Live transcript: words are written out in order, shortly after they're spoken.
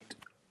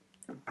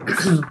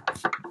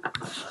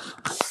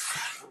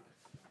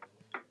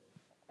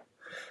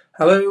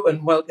Hello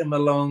and welcome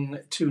along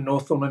to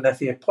Northumberland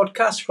FA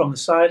podcast from the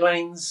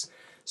sidelines.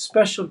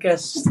 Special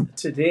guest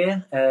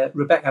today,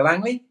 Rebecca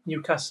Langley,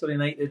 Newcastle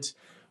United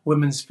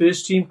women's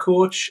first team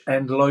coach,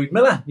 and Lloyd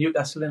Miller,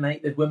 Newcastle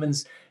United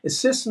women's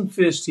assistant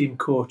first team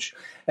coach.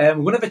 We're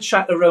going to have a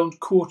chat around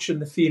coaching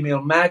the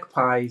female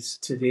Magpies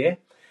today.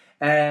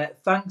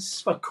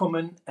 Thanks for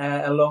coming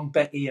along,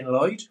 Becky and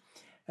Lloyd.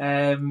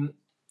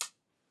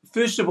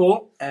 First of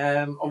all,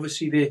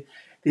 obviously the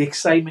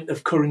excitement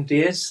of current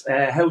days.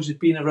 How's it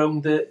been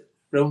around the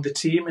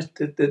team at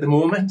the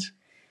moment?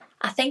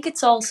 I think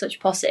it's all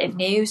such positive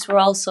news. We're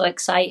all so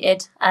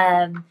excited,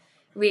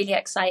 really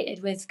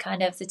excited with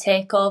kind of the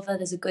takeover.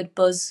 There's a good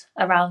buzz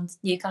around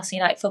Newcastle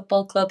United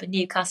Football Club and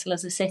Newcastle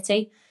as a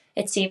city.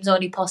 It seems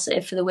only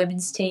positive for the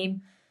women's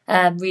team.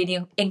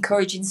 Really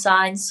encouraging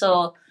signs.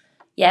 So,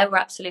 yeah, we're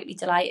absolutely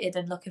delighted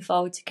and looking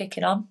forward to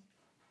kicking on.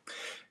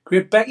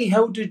 Great, Becky.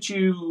 How did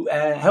you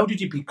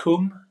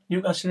become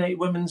Newcastle United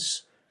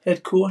women's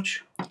head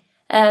coach?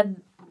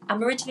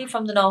 I'm originally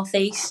from the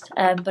northeast,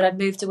 but I'd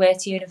moved away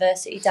to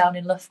university down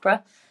in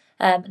Loughborough,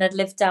 and I'd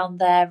lived down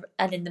there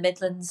and in the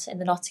Midlands in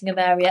the Nottingham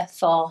area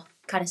for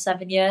kind of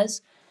 7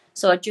 years.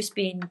 So I'd just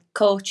been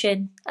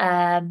coaching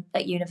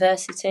at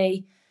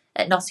university,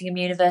 at Nottingham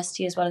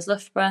University as well as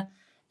Loughborough,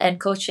 and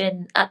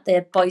coaching at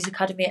the boys'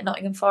 academy at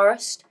Nottingham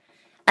Forest.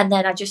 And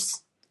then I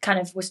just kind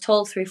of was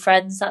told through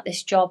friends that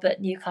this job at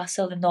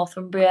Newcastle in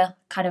Northumbria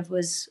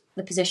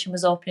the position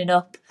was opening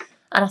up.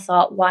 And I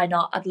thought, why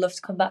not? I'd love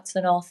to come back to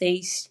the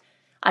northeast.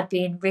 I'd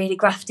been really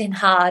grafting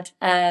hard,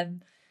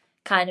 kind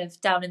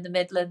of down in the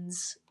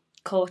Midlands,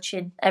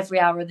 coaching every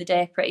hour of the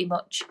day pretty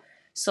much.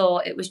 So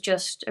it was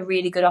just a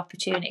really good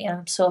opportunity, and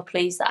I'm so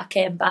pleased that I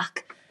came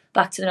back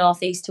to the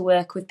northeast to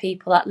work with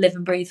people that live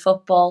and breathe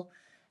football.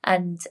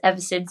 And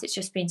ever since, it's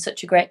just been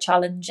such a great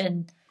challenge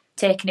and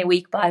taking it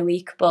week by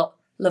week, but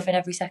loving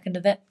every second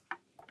of it.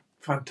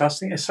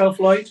 Fantastic. Yourself,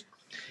 Lloyd?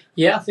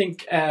 Yeah, I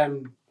think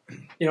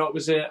it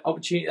was an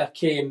opportunity that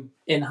came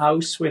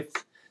in-house with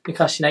the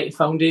Newcastle United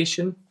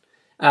Foundation.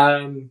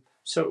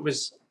 So it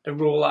was a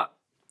role that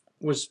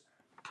was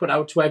put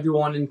out to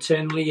everyone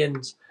internally,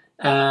 and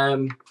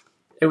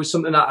it was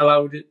something that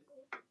allowed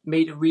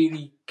me to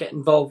really get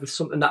involved with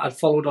something that I'd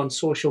followed on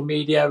social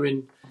media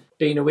and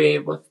being away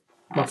with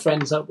my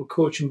friends that were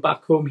coaching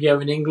back home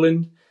here in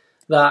England,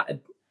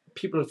 that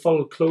people had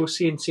followed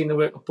closely and seen the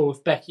work that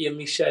both Becky and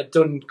Lisa had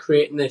done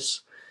creating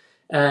this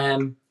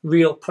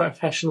real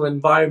professional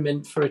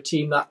environment for a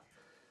team that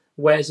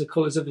wears the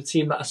colours of the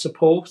team that I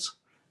support.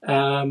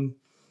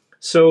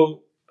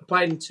 So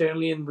applied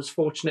internally and was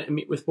fortunate to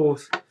meet with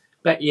both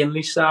Becky and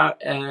Lisa.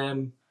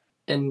 And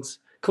a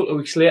couple of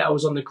weeks later, I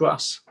was on the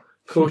grass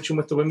coaching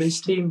with the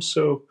women's team.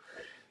 So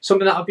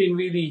something that I've been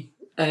really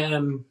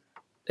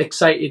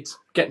excited to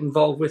get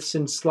involved with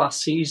since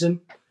last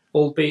season,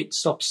 albeit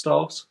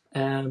stop-start.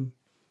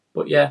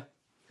 But yeah,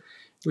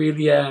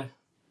 really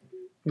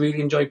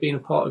enjoyed being a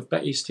part of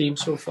Becky's team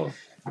so far.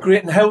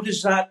 Great. And how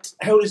does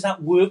that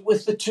work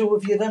with the two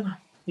of you then?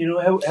 You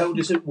know, how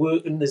does it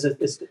work? And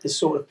there's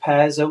sort of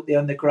pairs out there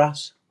on the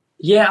grass.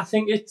 Yeah, I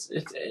think it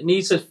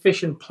needs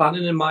efficient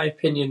planning, in my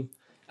opinion.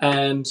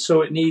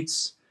 So it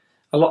needs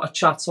a lot of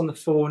chats on the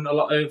phone, a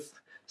lot of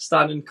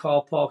standing in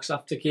car parks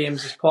after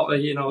games as part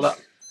of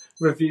that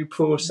review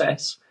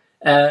process.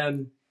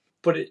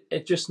 But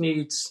it just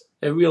needs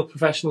a real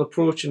professional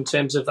approach in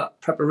terms of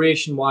that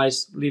preparation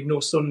wise, leave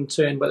no stone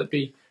unturned, whether it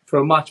be for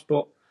a match,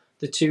 but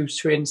the 2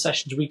 training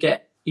sessions we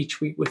get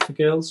each week with the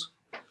girls.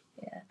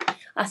 Yeah,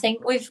 I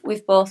think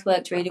we've both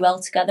worked really well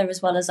together,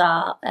 as well as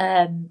our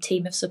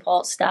team of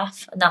support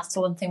staff, and that's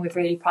the one thing we've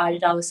really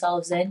prided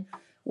ourselves in,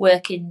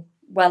 working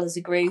well as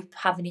a group,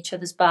 having each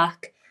other's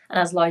back, and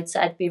as Lloyd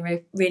said,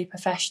 being really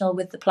professional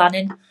with the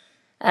planning.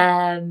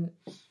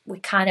 We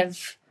kind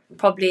of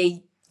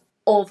probably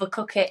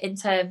overcook it in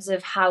terms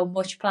of how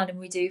much planning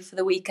we do for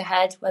the week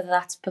ahead, whether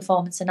that's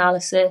performance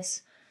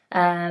analysis,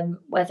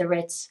 whether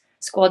it's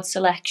squad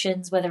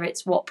selections, whether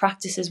it's what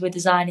practices we're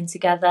designing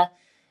together.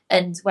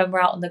 And when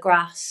we're out on the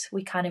grass,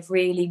 we kind of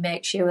really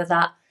make sure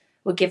that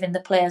we're giving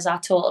the players our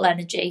total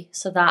energy,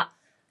 so that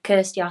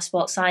Kirsty, our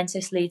sports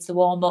scientist, leads the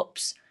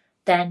warm-ups.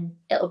 Then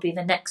it'll be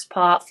the next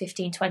part,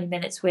 15-20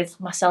 minutes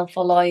with myself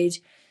or Lloyd,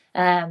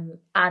 and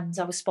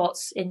our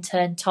sports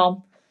intern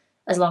Tom,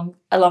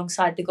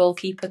 alongside the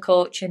goalkeeper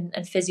coach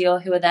and physio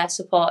who are there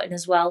supporting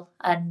as well,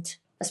 and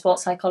a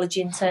sports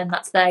psychology intern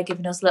that's there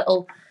giving us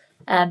little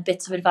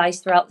bits of advice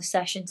throughout the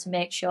session to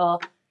make sure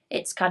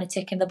it's kind of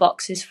ticking the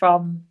boxes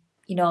from,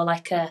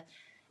 like a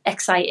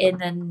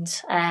exciting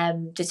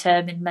and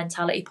determined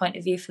mentality point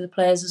of view for the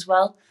players as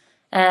well.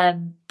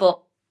 But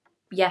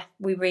yeah,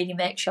 we really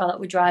make sure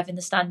that we're driving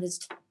the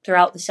standards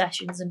throughout the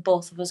sessions, and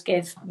both of us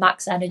give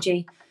max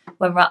energy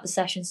when we're at the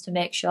sessions to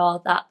make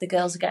sure that the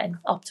girls are getting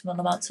optimal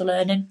amounts of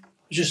learning.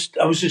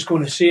 I was just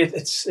going to say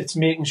it's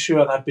making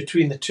sure that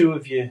between the two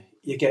of you,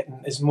 you're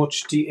getting as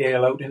much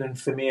detail out and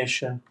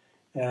information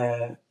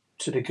to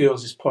the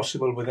girls as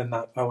possible within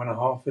that hour and a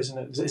half, isn't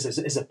it?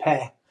 As a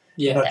pair.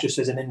 not just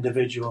as an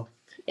individual.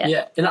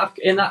 Yeah.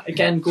 And that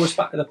again goes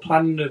back to the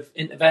planning of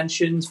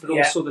interventions, but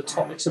also the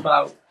topics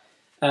about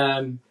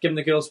giving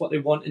the girls what they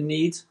want and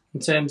need in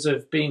terms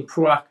of being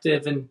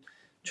proactive and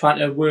trying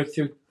to work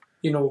through,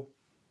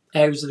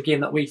 areas of the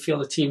game that we feel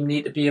the team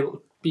need to be able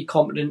to be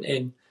competent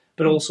in,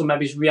 but also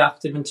maybe is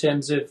reactive in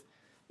terms of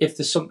if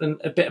there's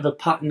a bit of a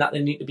pattern that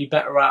they need to be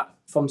better at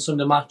from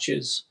Sunday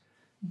matches,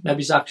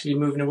 maybe it's actually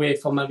moving away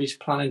from maybe it's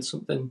planning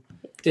something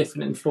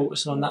different and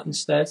focusing on that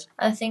instead.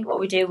 I think what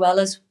we do well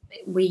is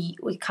we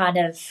kind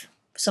of,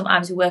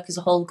 sometimes we work as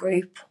a whole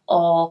group,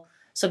 or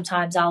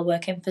sometimes I'll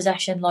work in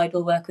possession, Lloyd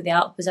will work with the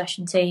out of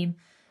possession team,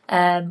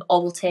 or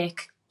we'll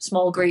take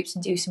small groups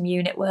and do some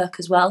unit work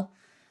as well.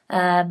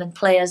 And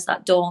players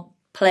that don't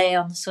play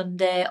on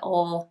Sunday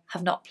or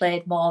have not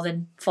played more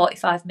than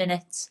 45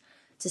 minutes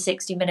to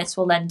 60 minutes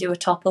will then do a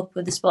top up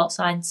with the sports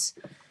scientist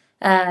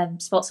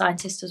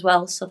as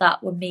well, so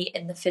that we're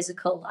meeting the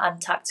physical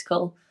and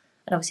tactical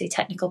and obviously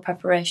technical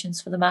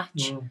preparations for the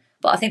match.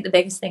 But I think the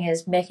biggest thing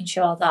is making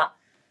sure that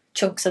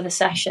chunks of the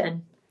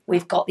session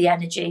we've got the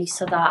energy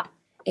so that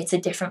it's a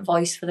different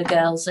voice for the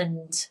girls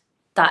and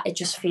that it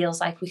just feels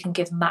like we can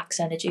give max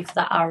energy for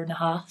that hour and a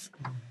half.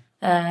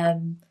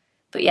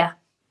 But yeah.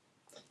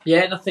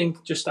 Yeah, and I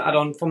think just to add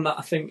on from that,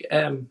 I think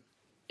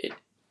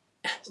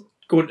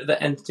going to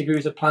the nth degree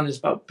of the plan is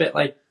about a bit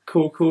like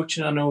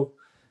co-coaching. I know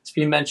it's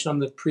been mentioned on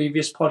the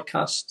previous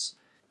podcasts.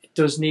 It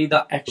does need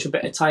that extra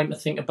bit of time to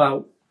think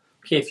about,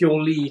 okay, if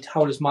you're lead,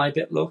 how does my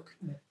bit look?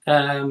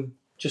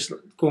 Just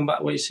going back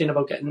to what you're saying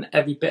about getting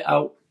every bit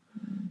out.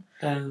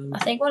 I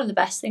think one of the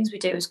best things we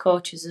do as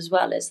coaches as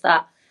well is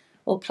that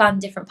we'll plan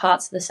different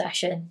parts of the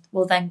session.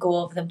 We'll then go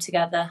over them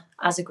together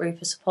as a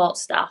group of support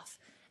staff.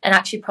 And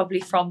actually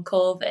probably from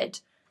COVID,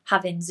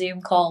 having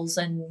Zoom calls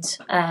and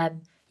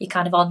your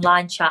kind of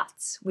online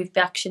chats, we've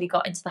actually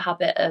got into the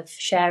habit of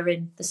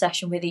sharing the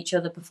session with each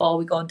other before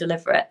we go and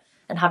deliver it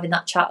and having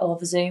that chat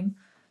over Zoom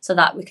so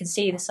that we can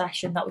see the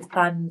session that we've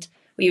planned.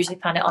 We usually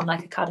plan it on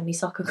like Academy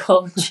Soccer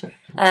Coach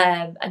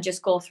and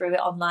just go through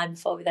it online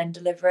before we then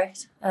deliver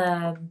it.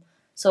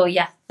 So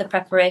yeah, the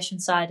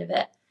preparation side of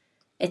it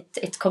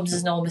comes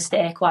as no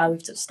mistake why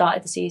we've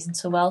started the season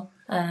so well.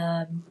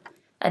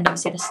 And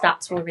obviously the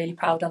stats we're really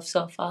proud of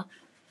so far.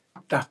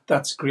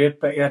 That's great,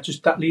 but yeah,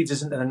 just that leads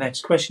us into the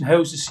next question.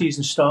 How's the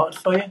season started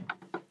for you?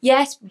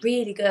 Yeah, it's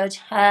really good.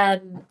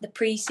 The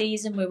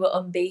pre-season we were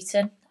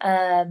unbeaten,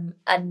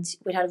 and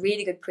we'd had a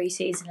really good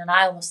pre-season, and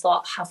I almost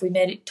thought, have we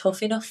made it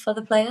tough enough for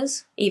the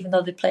players, even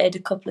though they played a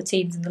couple of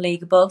teams in the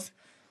league above,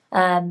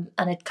 and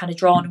had kind of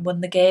drawn and won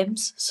the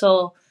games.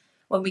 So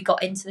when we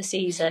got into the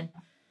season,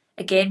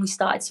 again we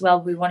started so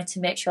well. We wanted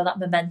to make sure that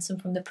momentum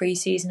from the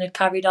pre-season had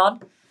carried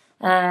on.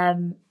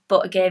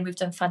 But again, we've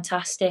done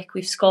fantastic.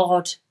 We've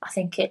scored, I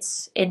think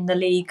it's in the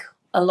league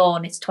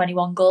alone, it's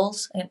 21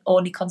 goals and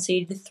only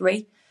conceded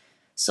 3.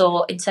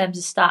 So in terms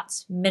of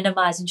stats,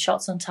 minimising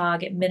shots on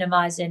target,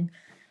 minimising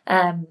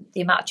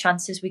the amount of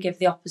chances we give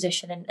the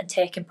opposition and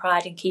taking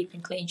pride in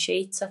keeping clean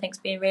sheets, I think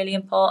has been really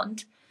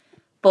important.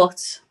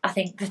 But I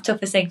think the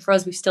toughest thing for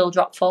us, we've still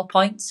dropped 4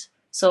 points.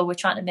 So we're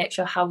trying to make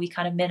sure how we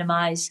kind of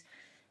minimise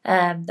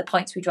the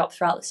points we drop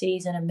throughout the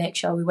season and make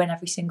sure we win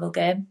every single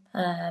game.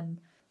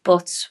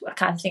 But I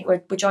kind of think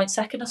we're joint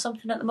second or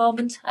something at the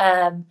moment.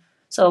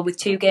 So with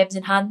 2 games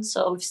in hand,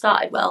 so we've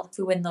started well. If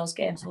we win those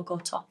games, we'll go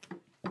top.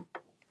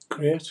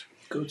 Great,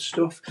 good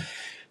stuff.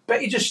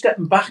 Betty, just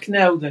stepping back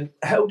now then,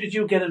 how did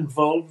you get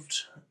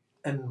involved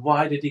and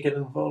why did you get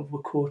involved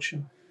with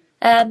coaching?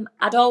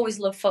 I'd always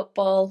loved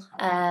football,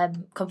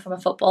 come from a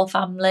football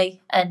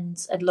family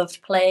and I'd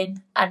loved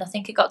playing. And I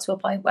think it got to a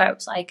point where it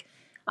was like,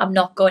 I'm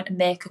not going to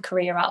make a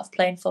career out of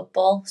playing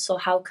football. So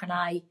how can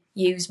I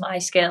use my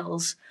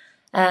skills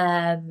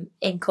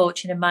in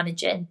coaching and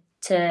managing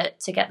to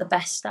get the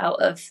best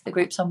out of the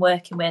groups I'm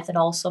working with and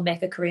also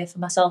make a career for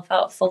myself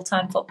out of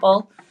full-time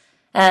football.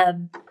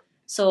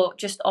 So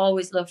just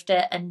always loved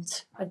it, and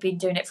I'd been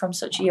doing it from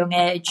such a young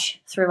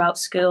age throughout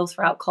school,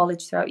 throughout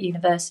college, throughout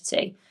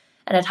university,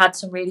 and I'd had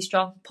some really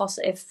strong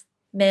positive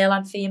male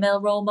and female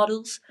role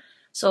models.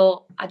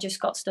 So I just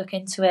got stuck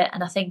into it,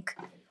 and I think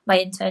my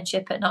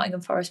internship at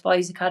Nottingham Forest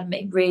Boys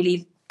Academy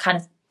really kind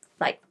of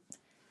like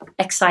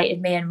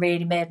excited me and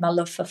really made my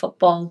love for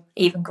football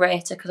even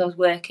greater because I was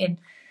working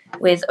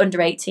with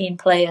under 18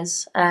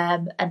 players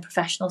and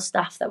professional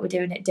staff that were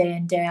doing it day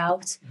in, day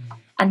out.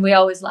 And we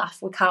always laugh,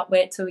 we can't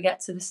wait till we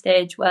get to the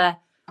stage where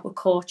we'll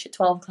coach at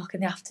 12 o'clock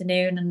in the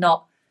afternoon and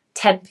not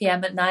 10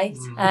 p.m. at night.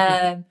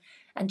 And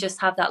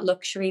just have that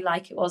luxury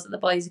like it was at the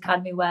Boys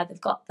Academy where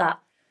they've got that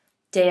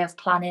day of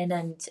planning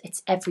and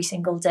it's every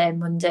single day,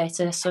 Monday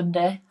to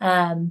Sunday.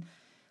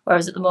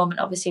 Whereas at the moment,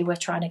 obviously, we're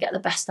trying to get the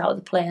best out of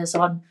the players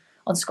on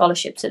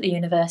scholarships at the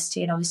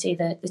university and obviously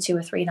the 2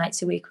 or 3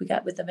 nights a week we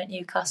get with them at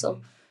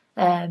Newcastle.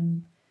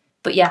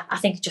 But yeah, I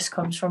think it just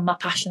comes from my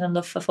passion and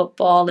love for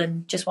football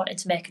and just wanting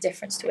to make a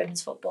difference to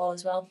women's football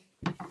as well.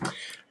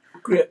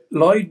 Great.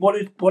 Lloyd,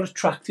 what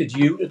attracted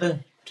you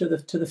to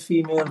the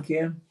female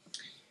game?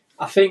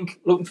 I think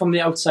looking from the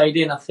outside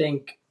in, I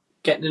think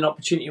getting an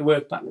opportunity to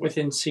work back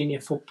within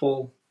senior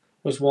football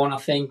was one. I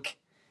think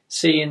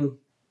seeing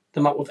the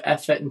amount of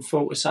effort and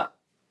focus that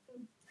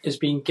has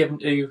been given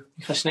to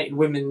Newcastle United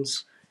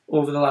Women's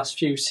over the last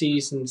few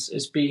seasons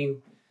has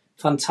been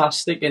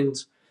fantastic, and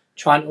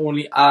trying to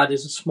only add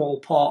as a small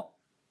part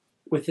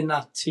within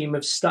that team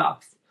of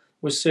staff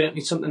was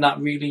certainly something that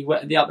really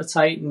whetted the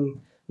appetite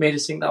and made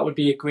us think that would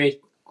be a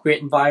great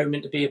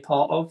environment to be a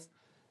part of.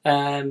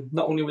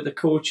 Not only with the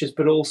coaches,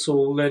 but also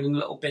learning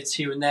little bits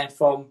here and there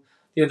from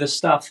the other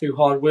staff through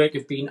hard work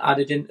have been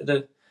added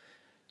into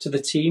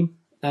the team,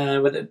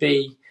 whether it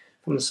be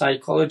from the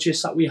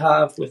psychologists that we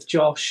have with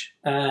Josh,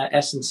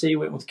 S&C,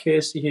 working with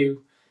Kirsty,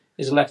 who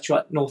is a lecturer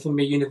at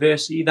Northumbria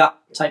University. That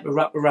type of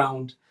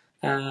wraparound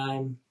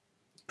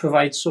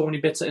provides so many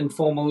bits of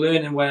informal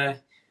learning where,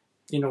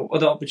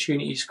 other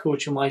opportunities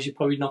coaching wise you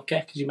probably not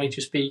get, because you might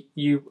just be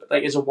you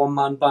like as a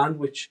one-man band,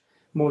 which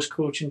most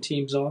coaching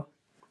teams are.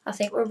 I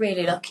think we're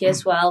really lucky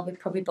as well. We'd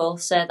probably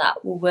both say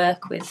that we'll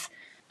work with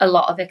a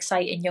lot of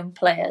exciting young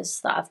players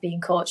that have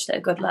been coached at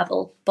a good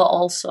level, but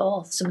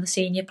also some of the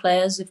senior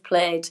players who've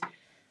played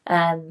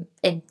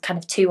in kind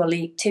of two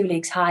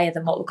leagues higher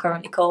than what we're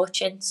currently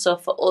coaching. So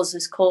for us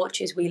as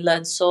coaches, we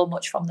learn so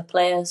much from the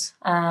players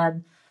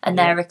and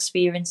their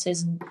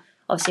experiences, and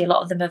obviously a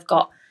lot of them have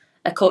got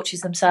coaches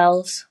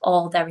themselves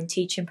or they're in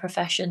teaching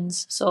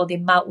professions. So the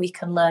amount we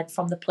can learn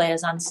from the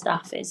players and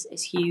staff is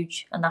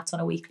huge, and that's on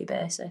a weekly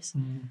basis.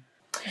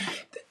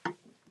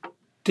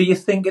 Do you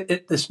think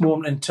at this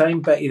moment in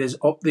time, Becky, there's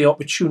the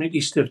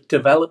opportunities to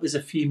develop as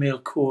a female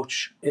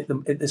coach at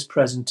this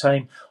present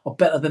time are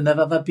better than they've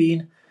ever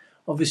been?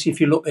 Obviously,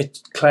 if you look at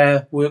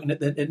Claire working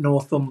at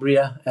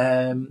Northumbria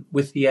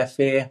with the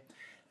FA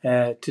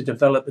to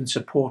develop and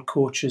support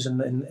coaches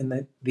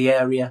in the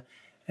area,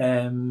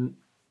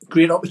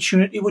 great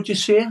opportunity, would you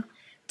say?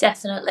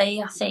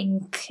 Definitely. I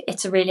think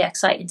it's a really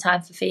exciting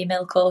time for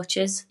female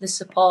coaches. The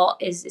support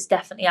is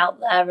definitely out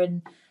there,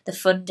 and the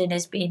funding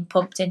is being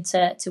pumped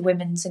into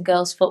women's and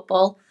girls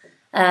football.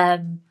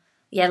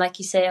 Like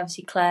you say,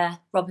 obviously Claire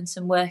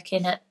Robinson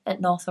working at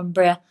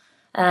Northumbria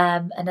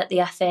and at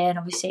the FA, and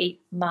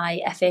obviously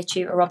my FA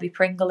tutor Robbie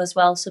Pringle as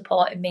well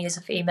supporting me as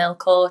a female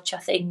coach. I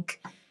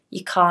think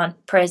you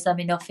can't praise them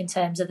enough in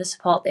terms of the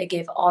support they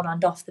give on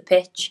and off the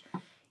pitch.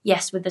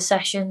 Yes, with the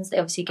sessions, they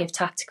obviously give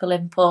tactical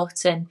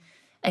input and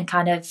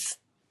kind of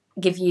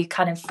give you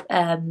kind of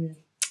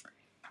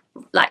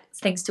like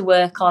things to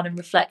work on and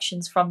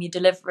reflections from your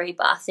delivery.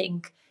 But I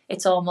think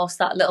it's almost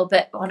that little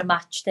bit on a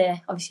match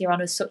day. Obviously, you're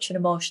on such an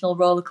emotional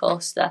roller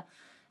coaster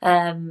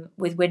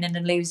with winning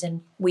and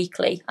losing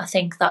weekly. I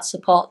think that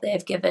support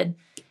they've given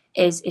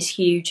is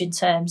huge in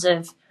terms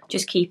of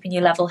just keeping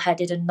you level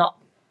headed and not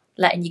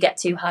letting you get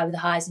too high with the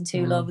highs and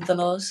too low with the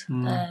lows.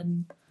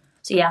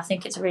 So I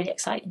think it's a really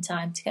exciting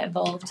time to get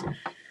involved.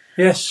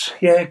 Yes,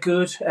 yeah,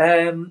 good.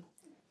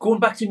 Going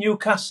back to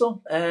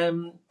Newcastle,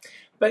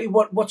 Becky,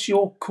 what's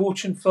your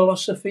coaching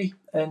philosophy,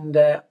 and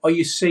are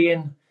you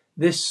seeing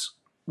this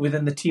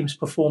within the team's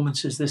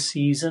performances this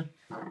season?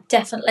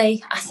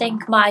 Definitely. I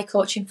think my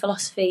coaching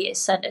philosophy is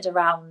centred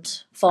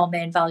around 4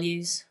 main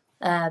values: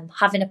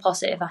 having a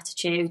positive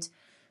attitude,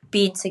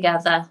 being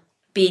together,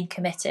 being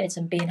committed,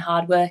 and being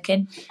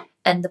hardworking.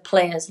 And the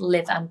players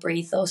live and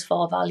breathe those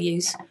 4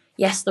 values.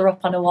 Yes, they're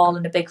up on a wall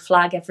and a big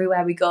flag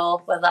everywhere we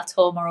go, whether that's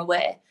home or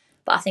away.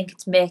 But I think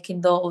it's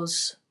making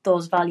those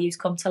values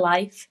come to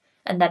life,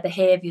 and their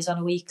behaviours on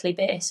a weekly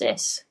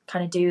basis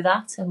kind of do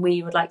that. And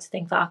we would like to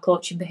think that our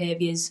coaching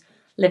behaviours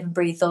live and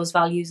breathe those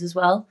values as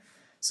well.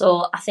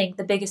 So I think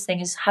the biggest thing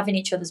is having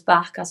each other's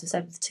back, as I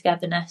said, with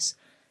togetherness,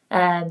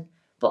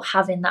 but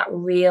having that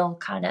real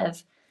kind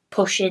of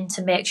push in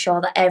to make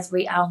sure that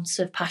every ounce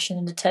of passion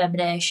and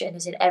determination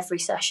is in every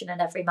session and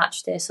every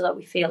match day, so that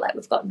we feel like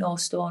we've got no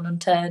stone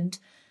unturned.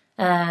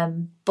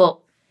 But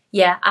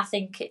yeah, I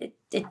think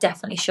it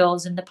definitely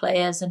shows in the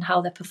players and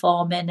how they're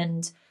performing,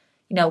 and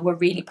we're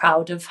really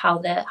proud of how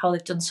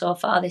they've done so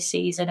far this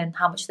season and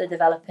how much they're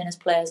developing as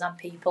players and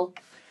people.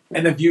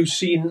 And have you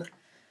seen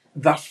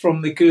that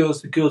from the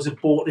girls? The girls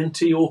have bought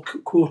into your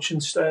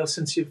coaching style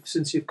since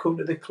you've come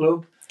to the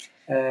club,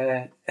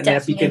 and they're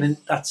beginning,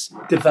 that's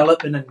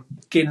developing and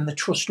gaining the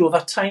trust over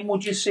time,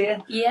 would you say?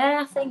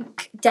 Yeah, I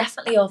think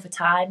definitely over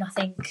time. I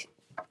think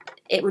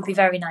it would be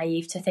very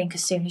naive to think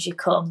as soon as you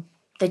come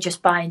they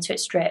just buy into it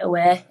straight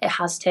away. It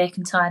has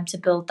taken time to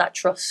build that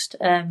trust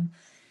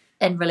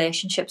in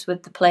relationships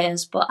with the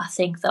players, but I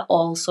think they're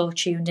also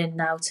tuned in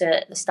now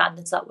to the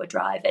standards that we're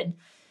driving,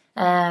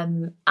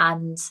 and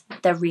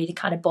they're really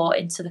kind of bought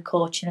into the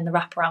coaching and the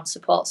wraparound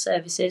support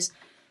services.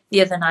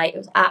 The other night, it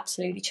was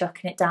absolutely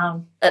chucking it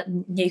down at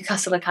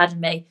Newcastle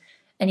Academy,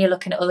 and you're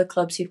looking at other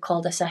clubs who've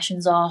called their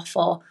sessions off,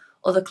 or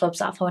other clubs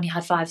that have only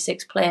had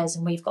 5-6 players,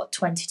 and we've got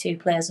 22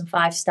 players and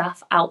 5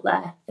 staff out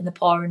there in the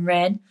pouring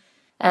rain,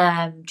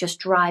 just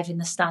driving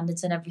the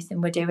standards and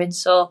everything we're doing.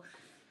 So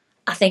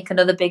I think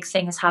another big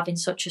thing is having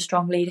such a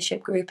strong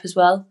leadership group as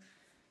well.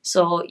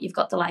 So you've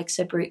got the likes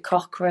of Brooke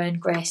Cochrane,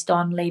 Grace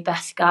Donnelly,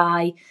 Beth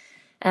Guy,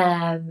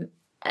 and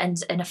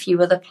a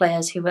few other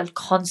players who are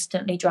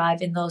constantly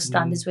driving those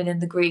standards within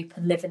the group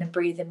and living and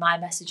breathing my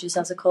messages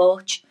as a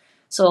coach.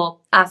 So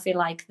I feel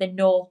like they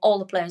know, all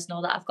the players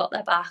know that I've got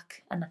their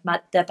back and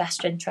that their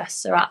best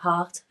interests are at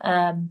heart.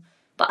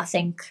 But I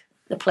think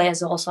the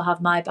players also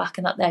have my back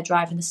and that they're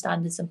driving the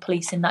standards and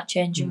policing that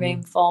changing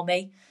room for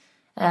me.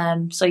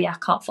 So yeah,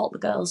 I can't fault the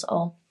girls at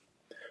all.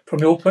 From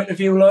your point of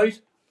view, Lloyd?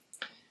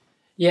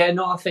 Yeah,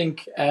 no, I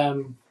think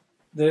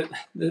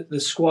the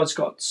squad's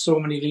got so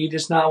many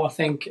leaders now. I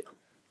think,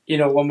 you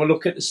know, when we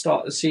look at the start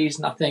of the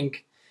season, I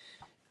think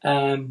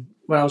when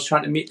I was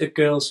trying to meet the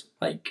girls,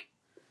 like,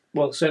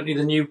 well, certainly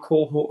the new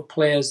cohort of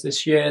players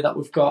this year that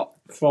we've got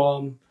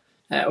from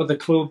other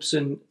clubs,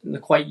 and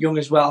they're quite young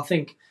as well. I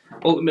think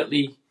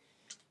ultimately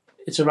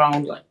it's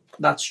around like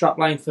that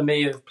strapline for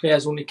me of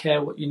players only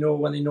care what you know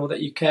when they know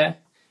that you care.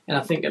 And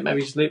I think it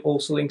maybe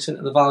also links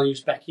into the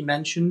values Becky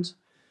mentioned.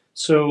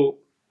 So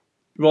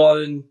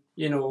rather than,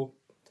 you know,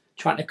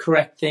 trying to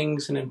correct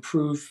things and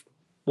improve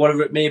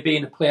whatever it may be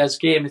in a player's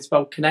game, it's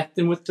about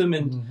connecting with them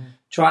and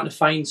trying to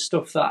find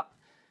stuff that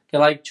they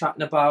like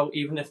chatting about,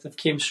 even if they've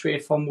came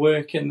straight from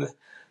work and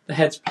the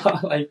head's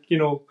like, you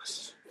know,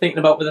 thinking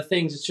about other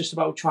things. It's just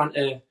about trying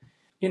to,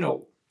 you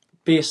know,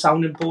 be a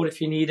sounding board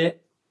if you need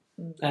it,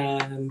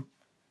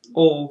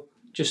 or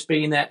just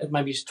being there to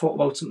maybe talk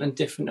about something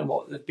different than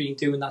what they've been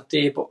doing that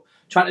day. But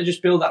trying to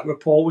just build that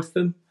rapport with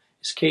them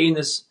is key. And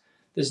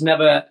there's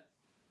never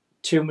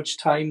too much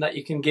time that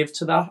you can give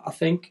to that, I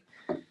think.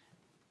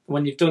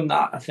 When you've done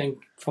that, I think,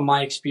 from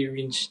my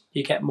experience,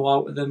 you get more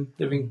out of them.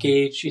 They're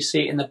engaged. You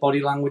see it in their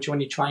body language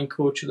when you try and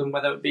coach them,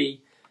 whether it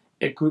be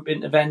a group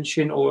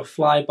intervention or a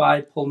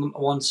flyby, pulling them to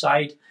one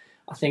side.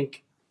 I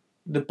think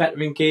the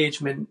better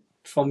engagement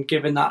from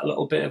giving that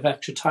little bit of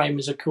extra time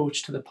as a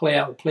coach to the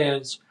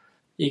players,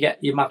 you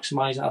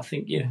maximise, I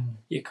think,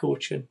 your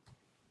coaching.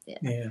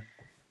 Yeah.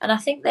 And I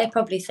think they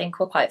probably think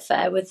we're quite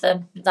fair with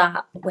them,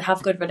 that we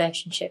have good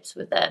relationships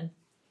with them.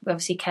 We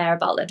obviously care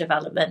about their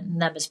development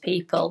and them as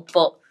people,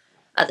 but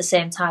at the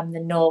same time, they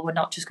know we're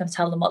not just going to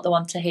tell them what they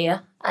want to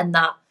hear, and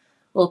that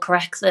we'll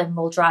correct them,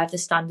 we'll drive the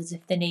standards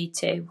if they need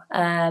to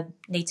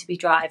be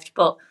drived.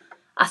 But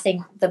I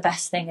think the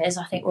best thing is,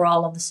 I think we're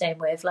all on the same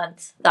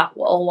wavelength, that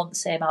we all want the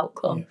same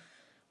outcome. Yeah.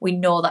 We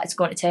know that it's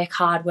going to take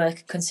hard work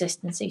and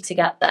consistency to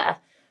get there,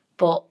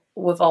 but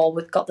we've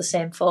got the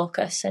same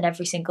focus, and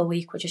every single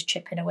week we're just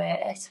chipping away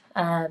at it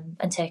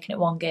and taking it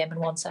one game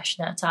and one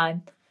session at a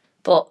time.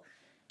 But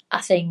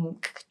I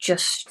think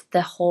just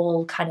the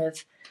whole kind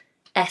of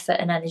effort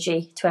and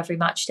energy to every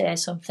match day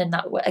is something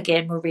that,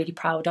 again, we're really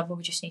proud of, and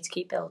we just need to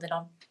keep building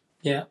on.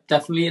 Yeah,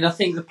 definitely. And I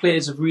think the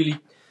players have really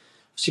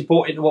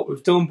supported what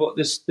we've done, but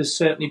there's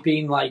certainly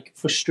been like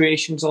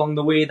frustrations along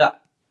the way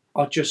that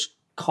are just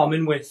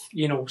common with,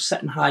 you know,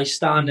 setting high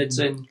standards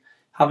and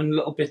having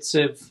little bits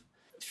of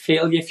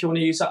failure, if you want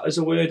to use that as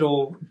a word,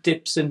 or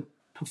dips in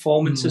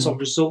performances or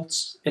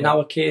results. In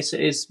our case,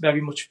 it is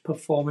very much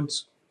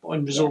performance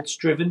and results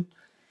driven.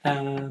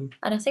 And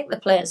I think the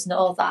players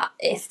know that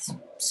if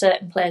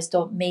certain players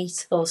don't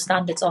meet those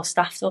standards, or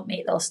staff don't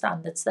meet those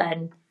standards,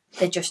 then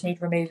they just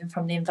need removing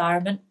from the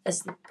environment,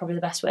 is probably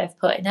the best way of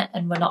putting it.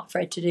 And we're not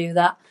afraid to do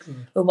that.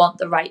 We want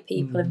the right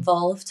people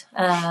involved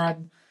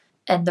and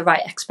the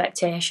right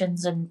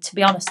expectations. And to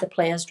be honest, the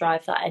players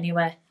drive that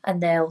anyway,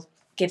 and they'll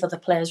give other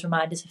players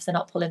reminders if they're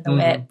not pulling the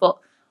weight. But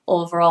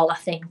overall, I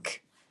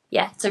think,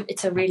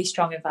 it's a really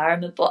strong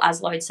environment. But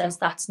as Lloyd says,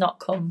 that's not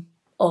come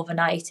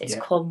overnight. It's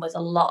come with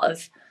a lot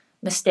of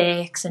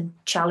mistakes and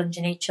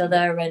challenging each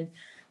other and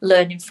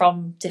learning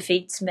from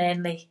defeats,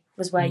 mainly,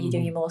 was where you do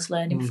your most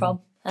learning from.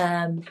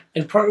 And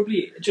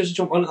probably, just to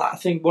jump on that, I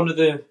think one of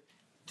the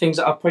things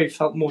that I've probably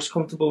felt most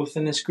comfortable with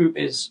in this group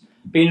is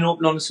being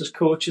open and honest as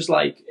coaches.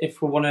 Like,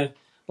 if we want to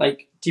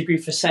like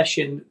debrief a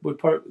session, we'd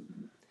probably,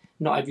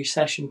 not every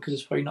session because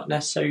it's probably not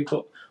necessary,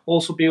 but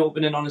also be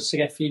open and honest to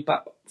get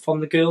feedback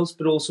from the girls,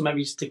 but also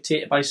maybe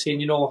dictate it by saying,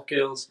 you know what,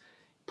 girls,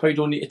 probably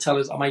don't need to tell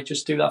us, I might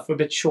just do that for a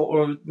bit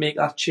shorter or make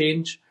that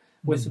change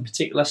with a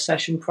particular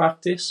session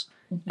practice.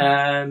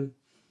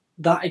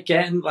 That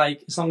again,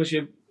 like, as long as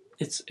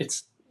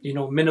it's you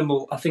know,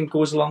 minimal, I think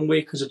goes a long way,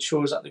 because it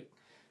shows that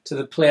to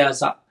the players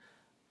that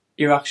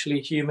you're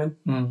actually human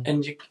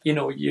and you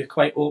know, you're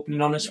quite open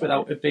and honest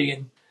without it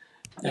being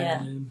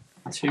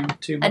too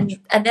much.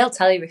 And they'll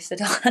tell you if they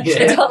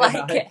don't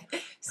like it.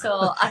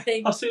 So I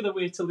think I'll say they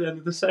wait till the end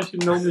of the session.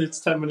 Normally it's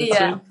 10 minutes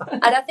in.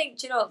 And I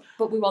think, you know,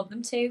 but we want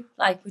them to.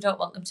 Like, we don't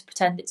want them to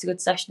pretend it's a good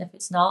session if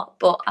it's not.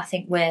 But I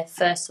think we're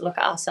first to look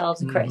at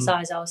ourselves and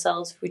criticise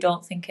ourselves if we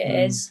don't think it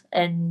is.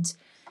 And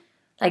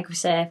like we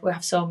say, we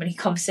have so many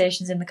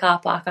conversations in the car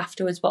park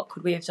afterwards. What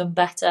could we have done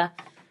better?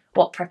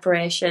 What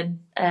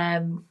preparation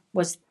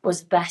was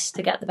best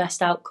to get the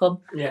best outcome?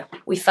 Yeah.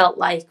 We felt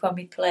like when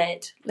we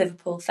played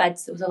Liverpool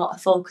Feds, there was a lot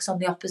of focus on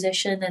the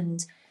opposition,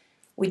 and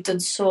we'd done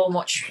so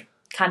much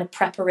kind of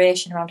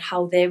preparation around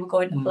how they were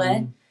going to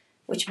play,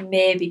 which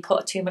maybe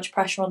put too much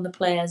pressure on the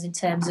players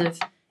instead of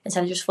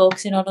just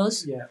focusing on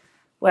us. Yeah.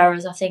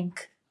 Whereas I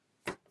think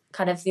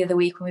kind of the other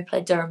week when we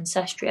played Durham and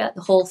Sestria,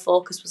 the whole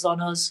focus was on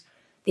us.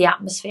 The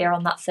atmosphere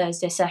on that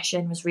Thursday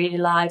session was really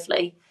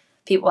lively.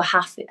 People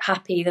were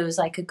happy. There was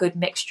like a good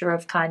mixture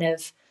of kind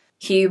of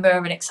humour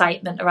and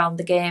excitement around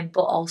the game,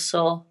 but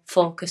also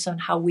focus on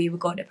how we were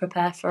going to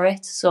prepare for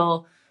it.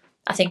 So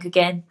I think,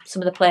 again,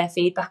 some of the player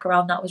feedback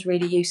around that was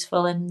really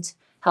useful and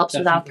helps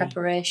with our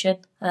preparation.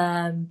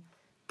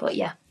 But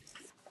yeah.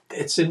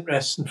 It's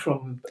interesting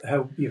from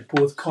how you've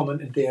both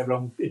commented there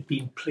around it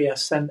being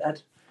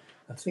player-centred.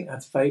 I think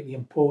that's vitally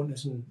important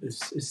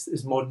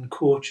as modern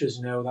coaches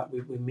now, that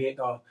we make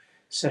our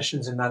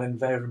sessions in that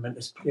environment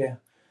as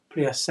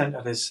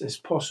player-centred as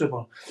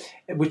possible.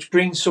 Which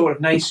brings sort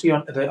of nicely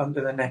onto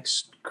the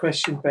next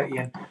question,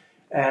 Becky.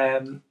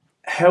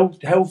 How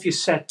have you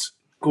set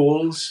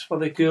goals for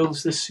the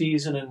girls this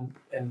season,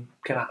 and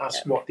can I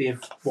ask what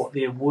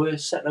they were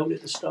set out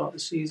at the start of the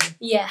season?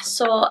 Yeah,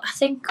 so I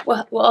think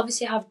we'll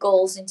obviously have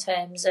goals in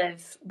terms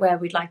of where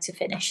we'd like to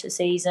finish the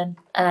season,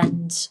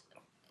 and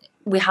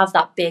we have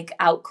that big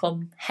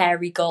outcome,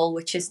 hairy goal,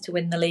 which is to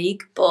win the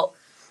league. But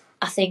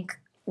I think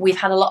we've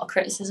had a lot of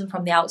criticism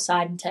from the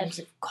outside in terms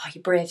of, God,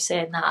 you're brave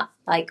saying that.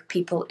 Like,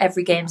 people,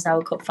 every game's now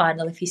a cup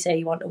final if you say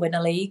you want to win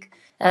a league.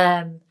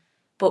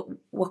 But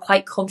we're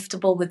quite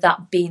comfortable with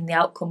that being the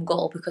outcome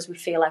goal because we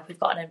feel like we've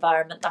got an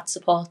environment that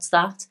supports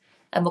that,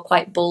 and we're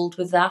quite bold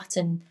with that.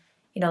 And,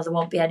 there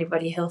won't be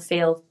anybody who'll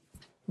feel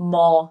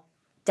more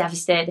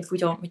devastated if we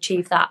don't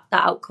achieve that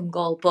outcome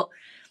goal. But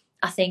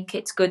I think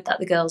it's good that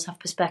the girls have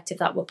perspective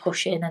that we're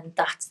pushing, and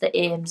that's the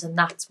aims, and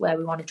that's where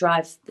we want to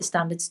drive the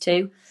standards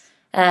to.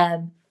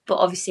 But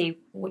obviously,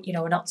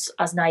 we're not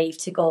as naive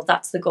to go,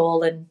 that's the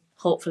goal and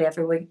hopefully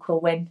every week we'll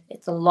win.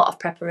 It's a lot of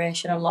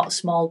preparation, a lot of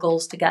small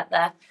goals to get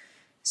there.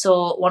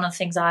 So one of the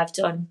things I've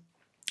done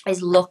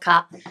is look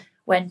at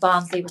when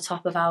Barnsley were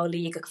top of our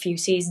league a few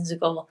seasons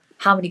ago,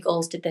 how many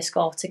goals did they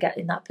score to get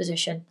in that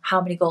position?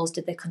 How many goals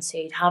did they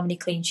concede? How many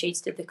clean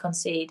sheets did they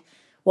concede?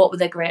 What were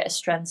their greatest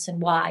strengths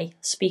and why?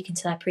 Speaking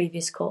to their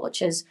previous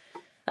coaches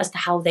as to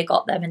how they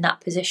got them in that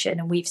position,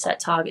 and we've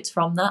set targets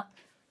from that.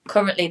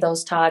 Currently,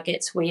 those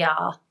targets, we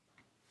are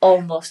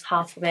almost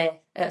halfway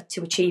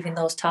to achieving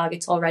those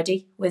targets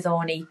already, with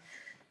only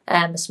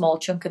a small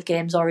chunk of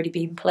games already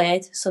being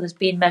played. So there's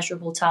been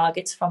measurable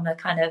targets from a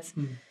kind of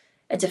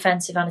a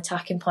defensive and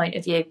attacking point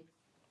of view.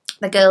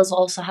 The girls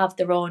also have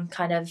their own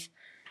kind of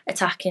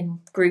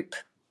attacking group,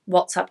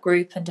 WhatsApp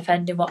group, and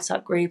defending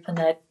WhatsApp group, and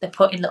they're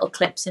putting little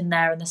clips in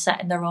there and they're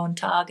setting their own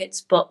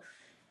targets. But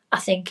I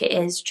think it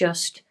is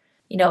just,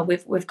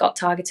 we've got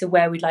targets of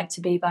where we'd like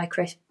to be by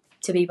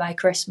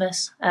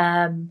Christmas.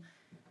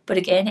 But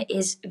again, it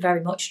is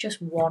very much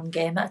just one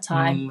game at a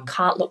time.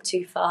 Can't look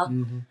too far.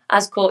 Mm-hmm.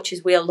 As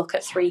coaches, we'll look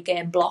at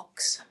 3-game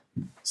blocks.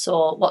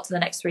 So what do the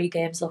next 3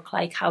 games look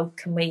like? How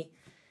can we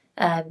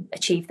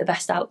achieve the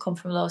best outcome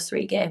from those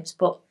 3 games?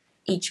 But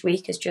each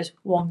week is just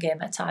one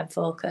game at a time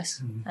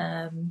focus,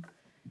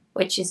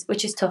 which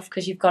is tough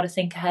because you've got to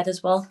think ahead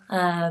as well.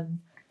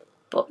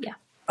 But yeah.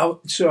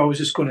 So I was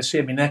just going to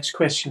say, my next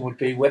question would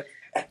be,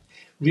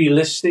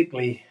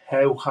 realistically,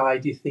 how high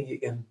do you think you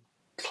can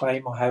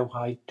climb, or how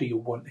high do you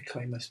want to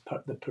climb this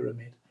part of the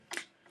pyramid?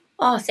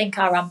 I think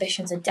our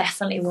ambitions are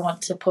definitely, we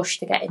want to push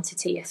to get into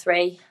Tier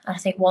 3. And I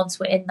think once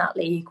we're in that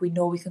league, we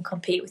know we can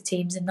compete with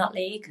teams in that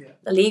league. Yeah.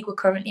 The league we're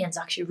currently in is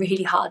actually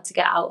really hard to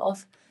get out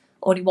of.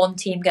 Only one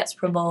team gets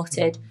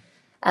promoted.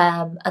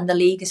 And the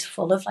league is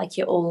full of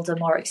your older,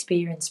 more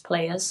experienced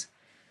players.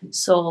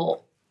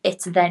 So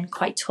it's then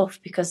quite tough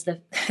because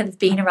they've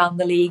been around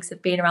the leagues,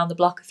 they've been around the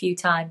block a few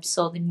times,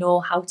 so they know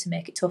how to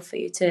make it tough for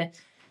you to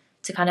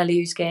kind of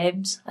lose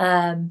games.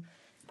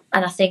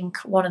 And I think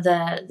one of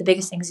the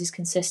biggest things is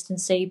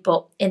consistency.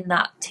 But in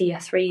that Tier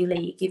 3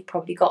 league, you've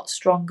probably got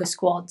stronger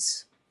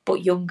squads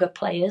but younger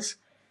players.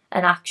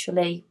 And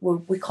actually,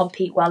 we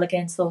compete well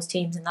against those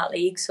teams in that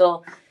league.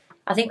 So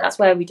I think that's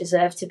where we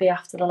deserve to be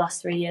after the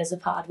last 3 years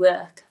of hard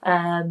work.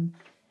 And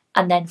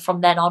then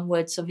from then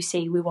onwards,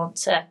 obviously, we want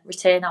to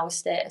retain our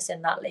status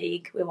in that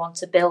league. We want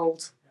to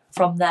build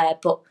from there.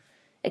 But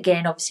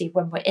again, obviously,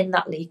 when we're in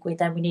that league, we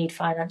need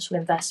financial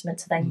investment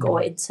to then go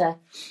into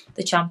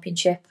the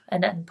Championship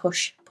and then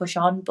push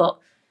on. But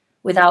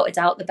without a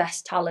doubt, the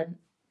best talent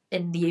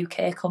in the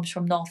UK comes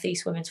from North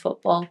East Women's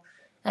Football,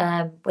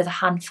 with a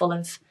handful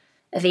of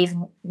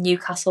even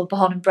Newcastle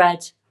born and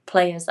bred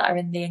players that are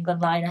in the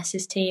England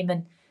Lionesses team,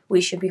 and we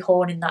should be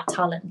honing that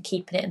talent and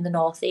keeping it in the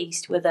North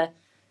East with a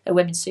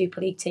Women's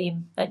Super League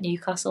team at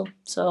Newcastle.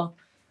 So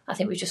I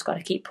think we've just got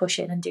to keep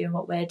pushing and doing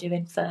what we're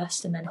doing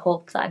first, and then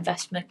hope that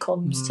investment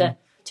comes to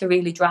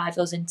really drive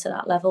us into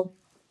that level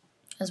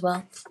as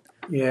well.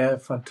 Yeah,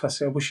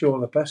 fantastic. I wish you all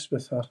the best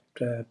with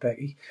that,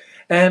 Becky.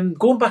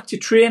 Going back to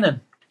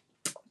training,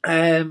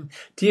 do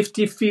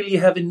you feel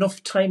you have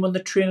enough time on the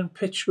training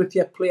pitch with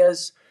your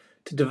players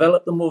to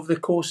develop them over the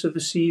course of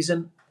the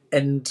season?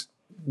 And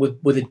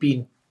with it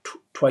being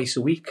twice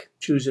a week,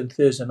 Tuesday and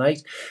Thursday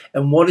night,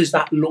 and what does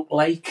that look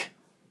like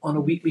on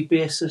a weekly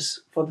basis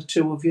for the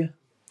two of you?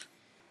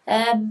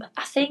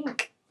 I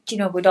think,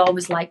 we'd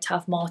always like to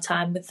have more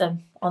time with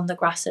them on the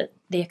grass at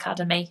the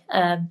academy.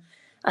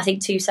 I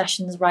think 2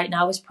 sessions right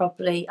now is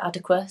probably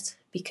adequate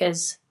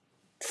because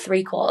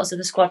 3/4 of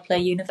the squad play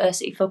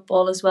university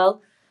football as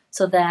well.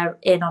 So they're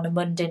in on a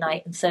Monday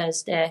night and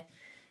Thursday.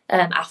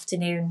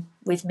 afternoon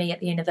with me at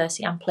the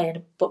university and playing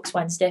a Bucks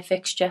Wednesday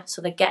fixture,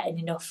 so they're getting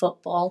enough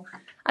football.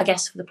 I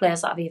guess for the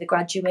players that have either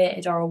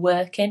graduated or are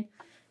working,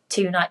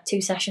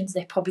 two sessions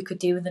they probably could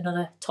do with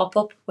another top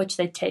up, which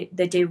they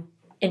do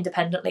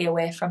independently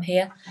away from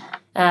here.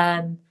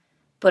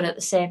 But at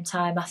the same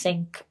time, I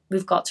think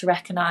we've got to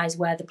recognise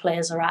where the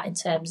players are at in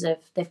terms of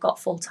they've got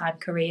full-time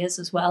careers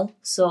as well.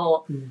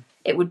 So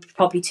it would be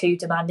probably too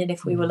demanding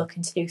if we were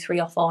looking to do 3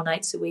 or 4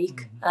 nights a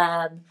week.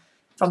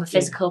 From a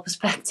physical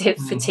perspective,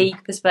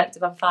 fatigue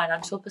perspective, and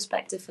financial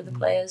perspective for the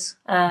players.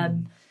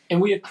 And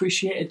we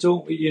appreciate it,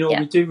 don't we?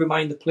 We do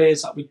remind the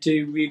players that we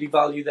do really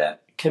value their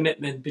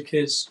commitment,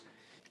 because,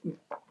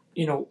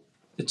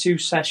 the 2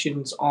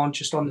 sessions aren't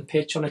just on the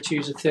pitch on a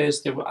Tuesday,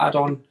 Thursday. We add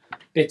on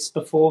bits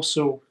before.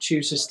 So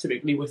Tuesday's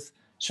typically with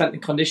strength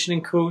and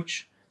conditioning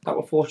coach that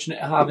we're fortunate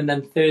to have, and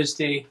then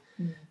Thursday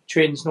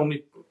training's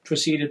normally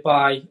preceded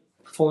by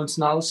performance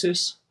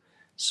analysis.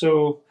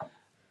 So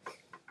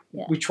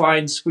we try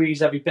and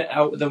squeeze every bit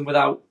out of them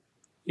without,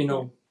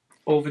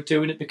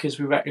 overdoing it, because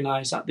we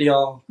recognise that they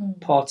are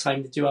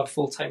part-time. They do have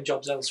full-time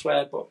jobs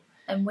elsewhere, but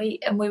and we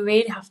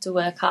really have to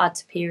work hard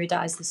to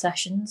periodise the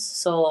sessions.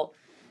 So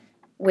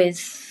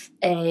with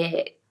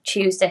a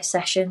Tuesday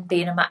session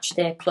being a match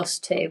day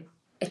 +2,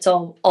 it's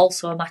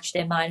also a match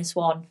day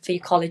 -1 for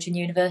your college and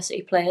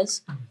university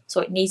players.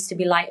 So it needs to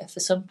be lighter for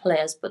some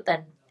players, but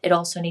then it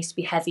also needs to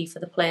be heavy for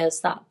the players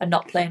that are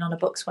not playing on a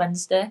Bucks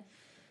Wednesday.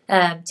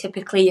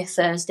 Typically a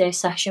Thursday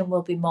session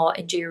will be more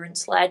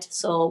endurance led,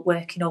 so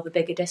working over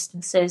bigger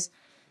distances.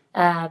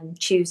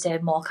 Tuesday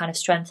more kind of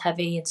strength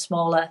heavy and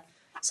smaller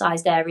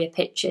sized area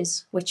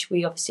pitches, which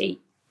we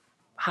obviously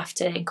have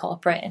to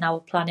incorporate in our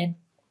planning.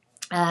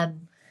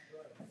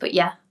 But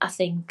yeah, I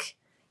think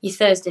your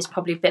Thursday's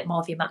probably a bit more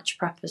of your match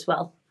prep as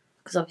well,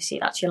 because obviously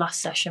that's your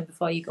last session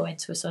before you go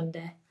into a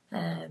Sunday.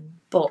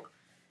 But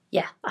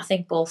yeah, I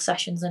think both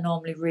sessions are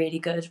normally really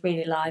good,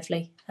 really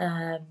lively,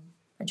 and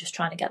just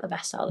trying to get the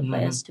best out of the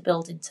players to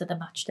build into the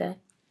match day.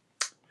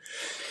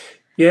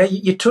 Yeah,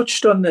 you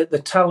touched on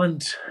the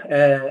talent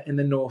in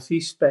the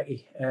Northeast,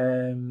 Becky,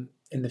 in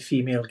the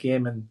female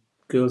game, and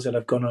girls that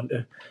have gone on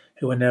to,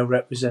 who are now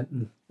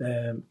representing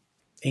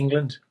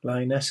England,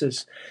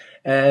 Lionesses.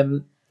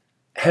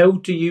 How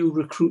do you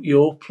recruit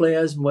your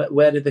players, and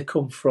where do they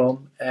come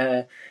from?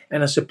 And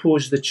I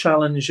suppose the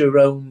challenge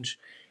around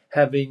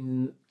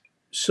having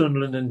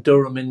Sunderland and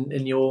Durham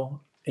in your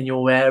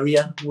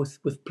area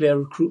with player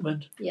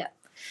recruitment? Yeah,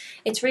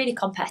 it's really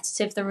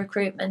competitive, the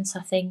recruitment.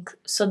 I think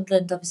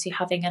Sunderland obviously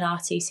having an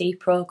RTC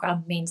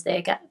programme means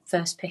they get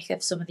first pick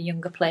of some of the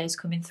younger players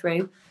coming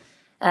through.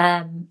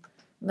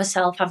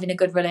 Myself having a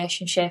good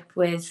relationship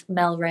with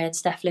Mel Ray and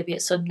Steph Libby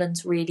at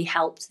Sunderland's really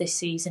helped this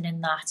season, in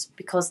that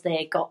because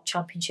they got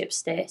championship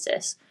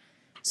status,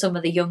 some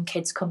of the young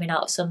kids coming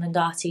out of Sunderland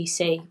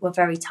RTC were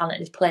very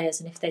talented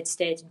players, and if they'd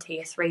stayed in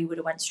Tier 3 would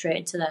have went straight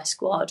into their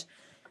squad.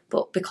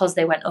 But because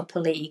they went up a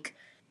league,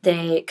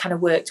 they kind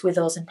of worked with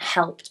us and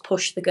helped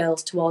push the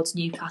girls towards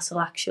Newcastle,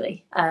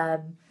 actually.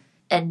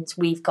 And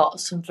we've got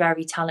some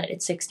very talented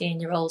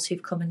 16-year-olds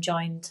who've come and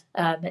joined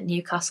at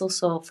Newcastle.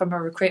 So from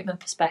a recruitment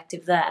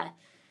perspective there,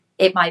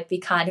 it might be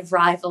kind of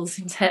rivals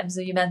in terms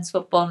of your men's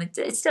football.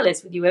 It still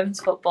is with your women's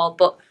football,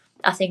 but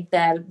I think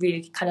they're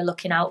really kind of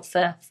looking out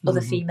for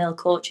other female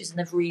coaches, and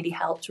they've really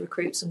helped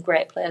recruit some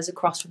great players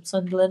across from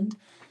Sunderland.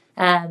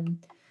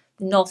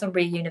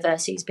 Northumbria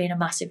University has been a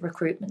massive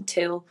recruitment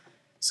tool.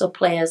 So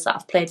players that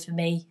have played for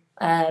me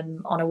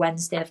on a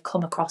Wednesday have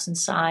come across and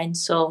signed.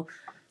 So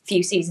a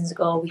few seasons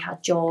ago we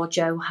had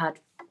Giorgio,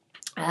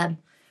 had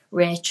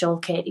Rachel,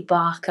 Katie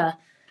Barker,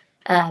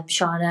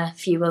 Shana, a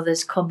few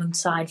others come and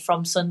sign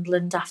from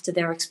Sunderland after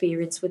their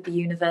experience with the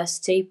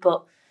university.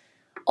 But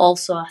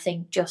also I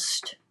think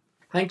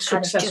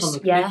success on the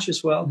pitch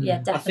as well. Yeah,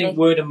 definitely. I think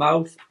word of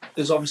mouth,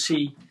 there's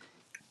obviously,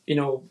 in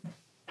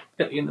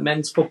the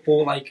men's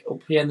football, like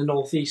up here in the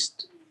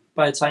Northeast,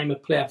 by the time a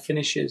player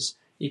finishes,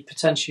 he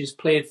potentially has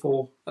played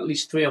for at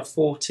least 3 or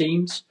 4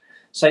 teams.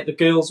 It's like the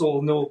girls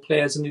all know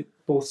players in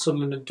both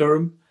Sunderland and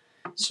Durham,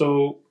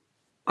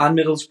 and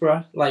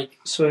Middlesbrough.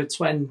 So it's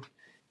when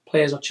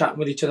players are chatting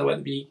with each other, whether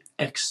it be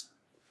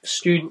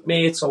ex-student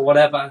mates or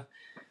whatever.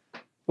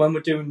 When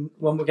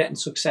we're getting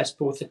success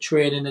both at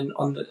training and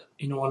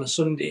on a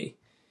Sunday,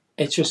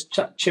 it's just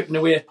chipping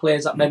away at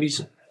players that maybe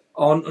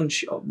aren't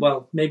unsure.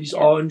 Well, maybe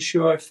are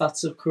unsure if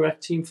that's the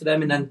correct team for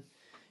them, and then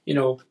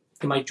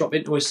they might drop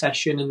into a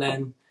session, and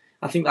then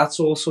I think that's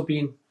also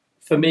been,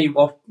 for me,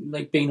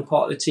 being a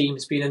part of the team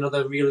has been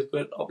another really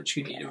good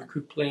opportunity to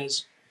recruit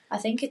players. I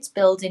think it's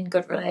building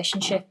good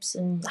relationships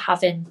and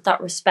having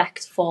that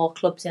respect for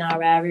clubs in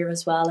our area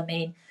as well. I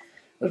mean,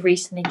 we've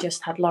recently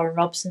just had Lauren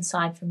Robson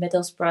sign from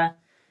Middlesbrough.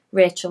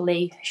 Rachel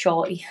Lee,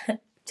 shorty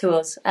to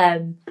us,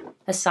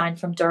 has signed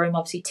from Durham,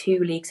 obviously 2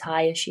 leagues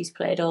higher. She's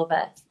played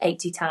over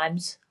 80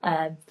 times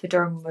for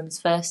Durham Women's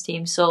First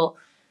Team. So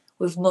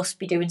we must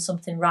be doing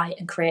something right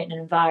and creating an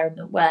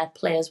environment where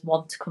players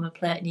want to come and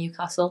play at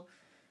Newcastle,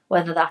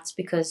 whether that's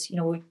because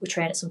we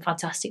train at some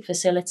fantastic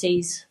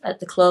facilities at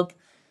the club.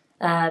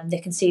 They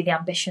can see the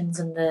ambitions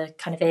and the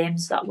kind of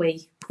aims that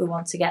we we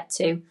want to get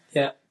to.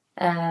 Yeah.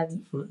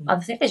 And I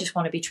think they just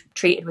want to be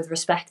treated with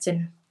respect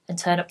and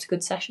turn up to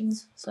good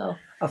sessions. So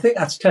I think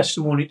that's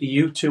testimony to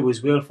you too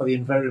as well for the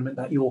environment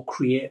that you're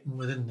creating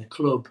within the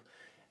club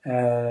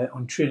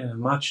on training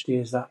and match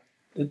days. That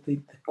the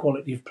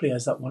quality of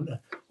players that want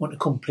to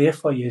come play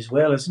for you as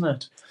well, isn't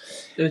it?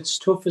 It's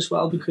tough as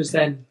well because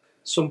then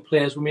some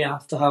players we may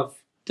have to have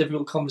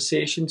difficult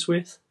conversations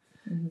with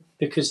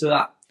because of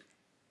that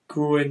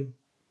growing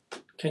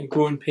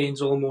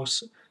pains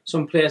almost.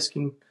 Some players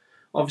can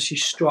obviously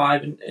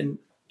strive and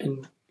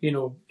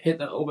hit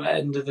the upper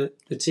end of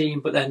the team,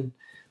 but then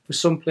for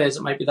some players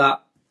it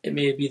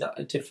may be that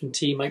a different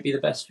team might be the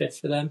best fit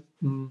for them.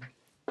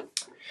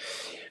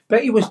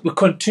 Betty, we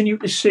continue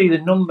to see the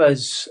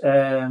numbers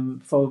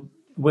for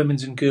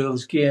women's and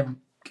girls'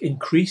 game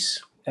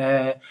increase.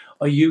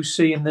 Are you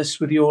seeing this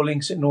with your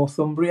links at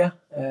Northumbria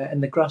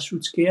in the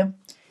grassroots game?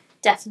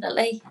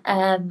 Definitely.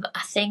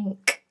 I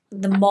think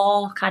the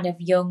more kind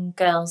of young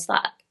girls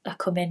that are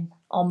coming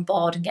on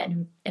board and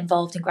getting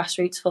involved in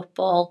grassroots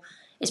football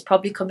is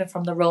probably coming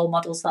from the role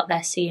models that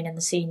they're seeing in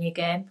the senior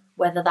game,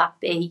 whether that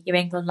be your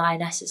England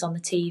Lionesses on the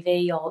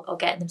TV or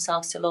getting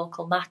themselves to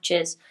local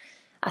matches.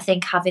 I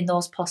think having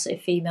those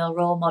positive female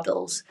role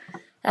models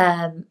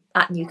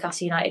at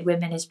Newcastle United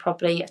Women is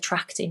probably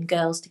attracting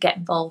girls to get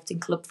involved in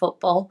club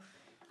football.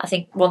 I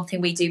think one thing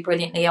we do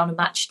brilliantly on a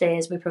match day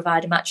is we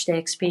provide a match day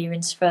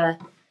experience for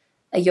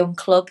a young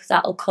club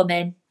that'll come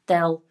in.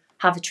 They'll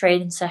have a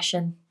training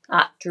session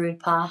at Druid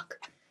Park.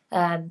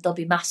 There'll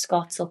be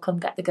mascots. They'll come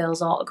get the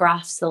girls'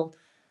 autographs. They'll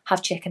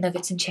have chicken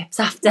nuggets and chips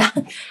after.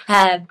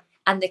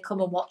 And they come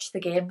and watch the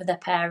game with their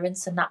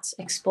parents, and that's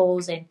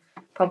exposing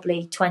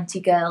probably 20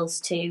 girls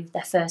to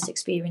their first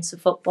experience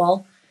of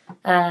football.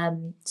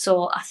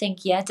 So I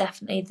think,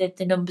 definitely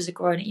the numbers are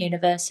growing at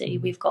university.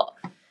 We've got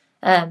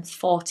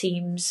 4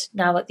 teams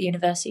now at the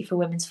university for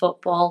women's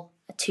football,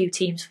 2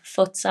 teams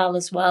for futsal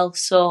as well.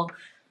 So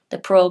the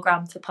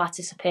programme for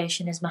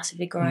participation is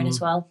massively growing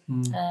as well.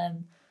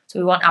 So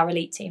we want our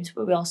elite teams,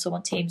 but we also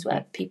want teams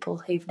where people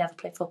who've never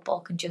played football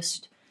can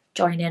just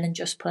join in and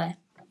just play.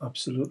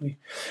 Absolutely.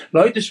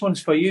 Lloyd, this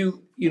one's for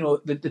you.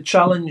 The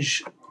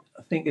challenge,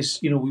 I think, is,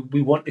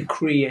 we want to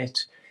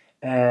create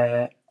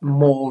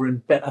more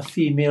and better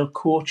female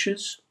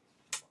coaches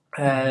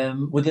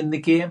within the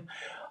game.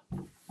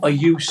 Are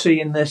you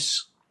seeing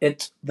this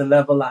at the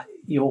level that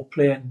you're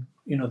playing,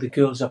 the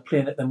girls are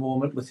playing at the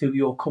moment with who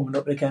you're coming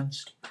up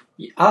against?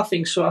 I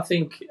think so. I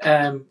think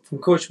from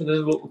coaching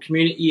within the local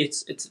community,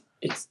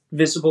 it's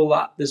visible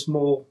that there's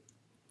more,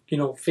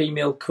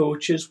 female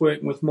coaches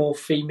working with more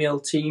female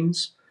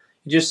teams.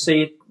 You just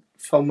see it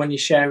from when you're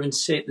sharing,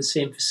 the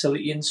same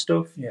facility and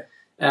stuff.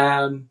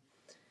 Yeah.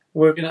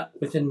 Working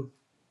within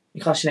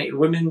Newcastle United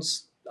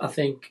Women's, I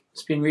think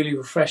it's been really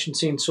refreshing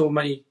seeing so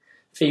many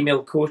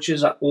female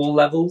coaches at all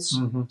levels.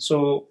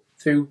 So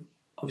through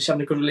obviously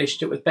having a good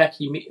relationship with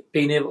Becky,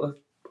 being able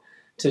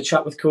to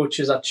chat with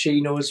coaches that she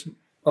knows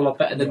a lot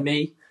better than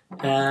me,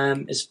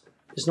 it's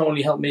not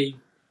only helped me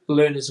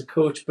learn as a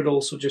coach, but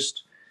also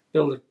just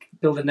build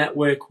a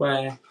network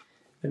where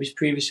maybe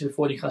previously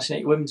before Newcastle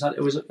United Women's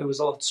it was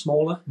a lot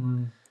smaller.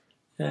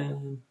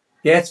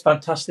 It's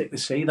fantastic to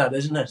see that,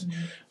 isn't it?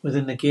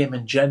 Within the game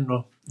in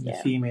general, the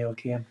female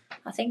game.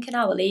 I think in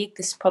our league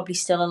there's probably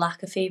still a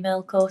lack of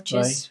female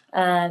coaches.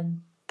 Right.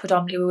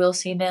 Predominantly we will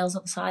see males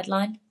on the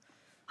sideline.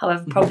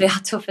 However, probably our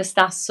toughest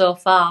task so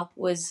far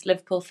was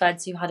Liverpool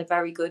Feds, who had a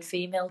very good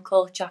female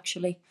coach,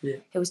 actually,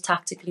 who was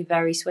tactically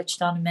very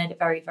switched on and made it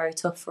very, very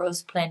tough for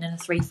us playing in a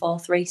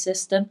 3-4-3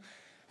 system.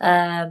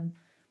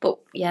 But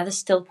there's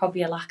still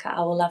probably a lack at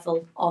our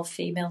level of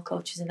female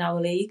coaches in our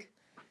league.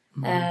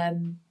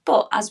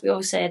 But as we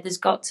always say, there's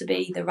got to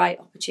be the right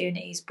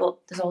opportunities, but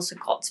there's also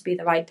got to be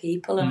the right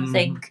people. And I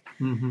think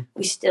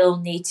we still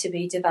need to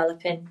be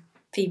developing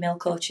female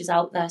coaches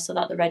out there so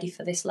that they're ready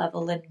for this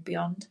level and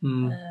beyond.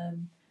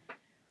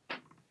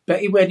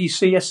 Betty, where do you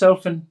see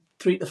yourself in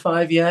 3 to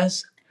 5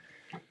 years?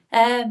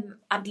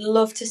 I'd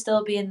love to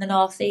still be in the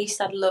North East.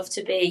 I'd love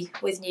to be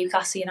with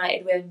Newcastle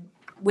United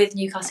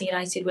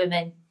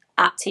Women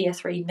at Tier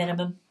 3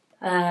 minimum.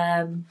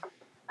 And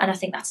I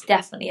think that's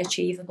definitely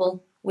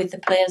achievable with the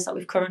players that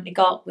we've currently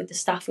got, with the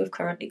staff we've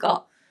currently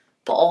got,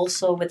 but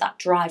also with that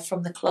drive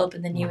from the club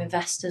and the new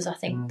investors. I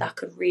think that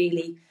could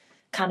really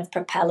kind of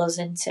propel us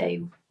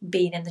into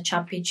being in the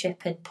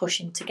Championship and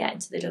pushing to get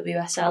into the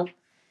WSL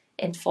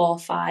in 4,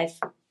 5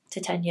 to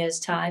 10 years'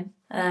 time.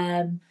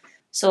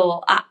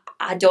 So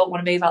I don't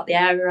want to move out the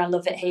area. I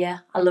love it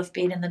here. I love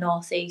being in the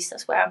North East.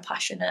 That's where I'm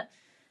passionate.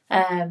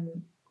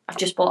 I've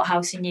just bought a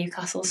house in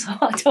Newcastle, so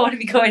I don't want to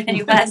be going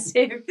anywhere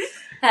soon.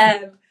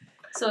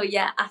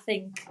 I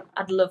think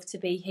I'd love to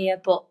be here,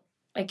 but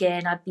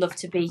again, I'd love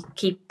to be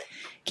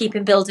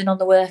keeping building on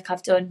the work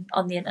I've done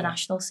on the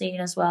international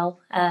scene as well.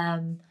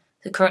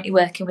 They're currently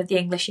working with the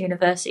English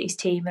Universities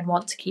team and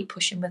want to keep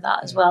pushing with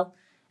that as well,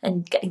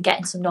 and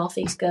getting some North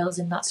East girls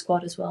in that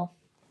squad as well.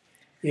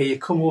 Yeah, you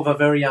come over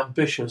very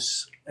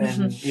ambitious,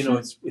 and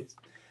it's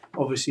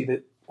obviously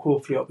that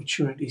hopefully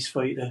opportunities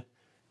for you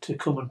to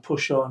come and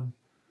push on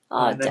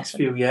in the next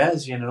few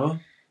years,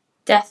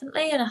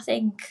 Definitely, and I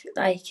think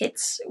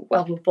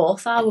we're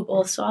both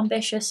so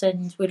ambitious,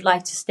 and we'd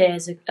like to stay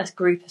as a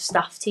group of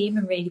staff team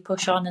and really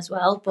push on as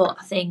well. But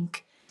I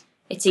think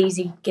it's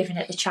easy giving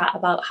it the chat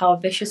about how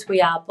ambitious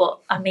we are. But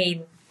I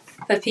mean,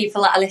 for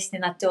people that are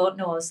listening that don't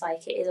know us,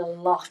 it is a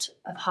lot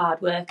of hard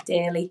work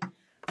daily,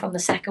 from the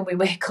second we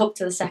wake up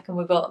to the second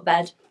we go to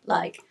bed.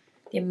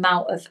 The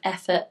amount of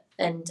effort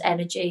and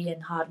energy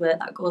and hard work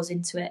that goes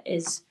into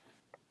it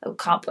I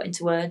can't put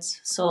into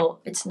words. So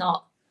it's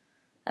not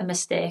a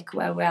mistake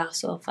where we are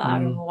so far,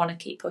 and we want to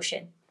keep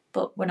pushing,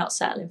 but we're not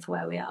settling for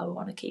where we are. We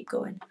want to keep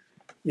going.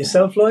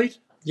 Yourself, Lloyd?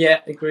 Yeah,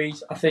 agreed.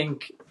 I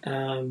think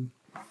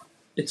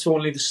it's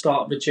only the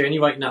start of a journey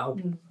right now,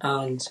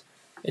 and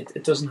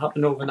it doesn't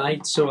happen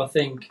overnight. So I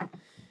think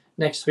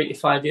next 3 to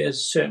 5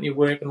 years, certainly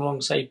working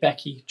alongside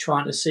Becky,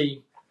 trying to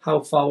see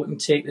how far we can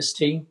take this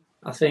team.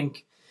 I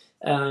think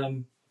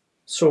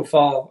so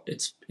far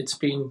it's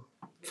been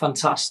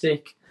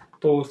fantastic,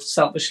 both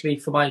selfishly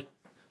for my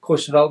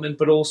coach development,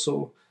 but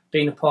also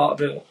being a part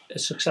of a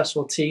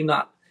successful team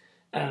that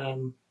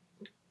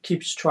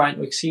keeps trying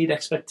to exceed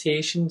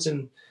expectations,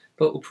 and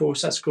the little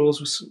process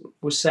goals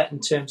was set in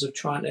terms of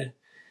trying to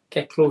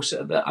get closer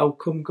to the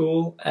outcome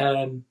goal.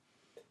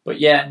 But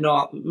yeah,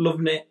 no,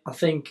 loving it. I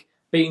think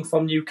being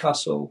from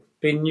Newcastle,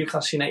 being a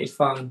Newcastle United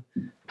fan,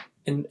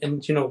 and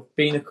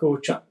being a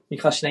coach at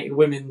Newcastle United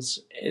Women's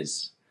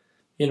is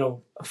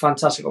a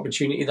fantastic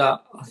opportunity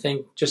that I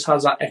think just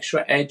has that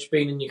extra edge,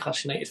 being a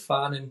Newcastle United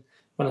fan. And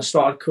when I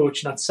started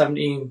coaching at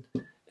 17,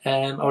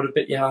 I would have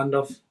bit your hand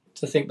off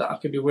to think that I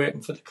could be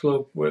working for the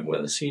club, working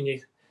with the senior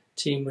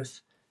team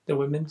with the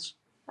women's.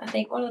 I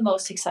think one of the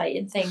most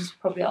exciting things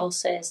probably I'll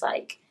say is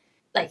like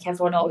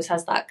everyone always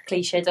has that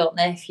cliche, don't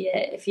they?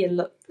 If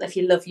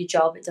you love your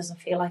job, it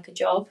doesn't feel like a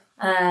job.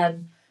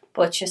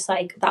 But it's just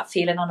that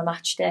feeling on a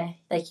match day,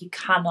 you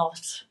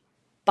cannot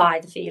buy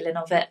the feeling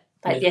of it.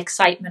 The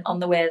excitement on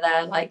the way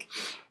there,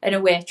 an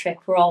away trip,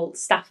 we're all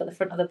staff at the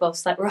front of the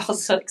bus, we're all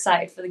so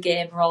excited for the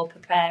game, we're all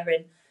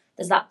preparing.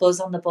 There's that buzz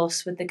on the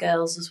bus with the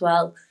girls as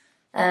well.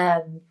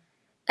 And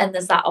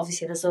there's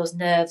those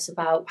nerves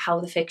about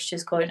how the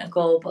fixture's going to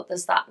go, but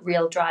there's that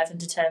real drive and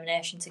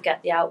determination to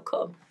get the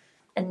outcome.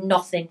 And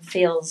nothing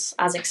feels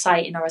as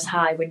exciting or as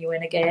high when you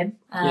win a game.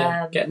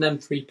 Getting them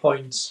 3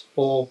 points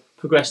or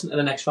progressing to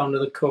the next round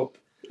of the cup.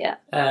 Yeah.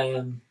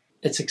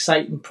 It's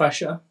exciting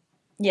pressure.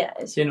 Yeah,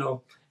 it's...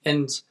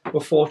 And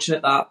we're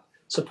fortunate that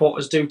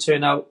supporters do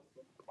turn out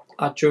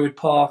at Druid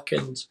Park,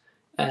 and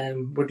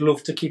would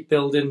love to keep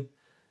building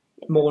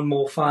more and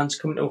more fans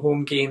coming to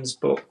home games,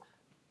 but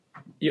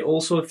you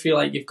also feel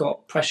like you've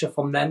got pressure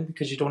from them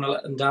because you don't want to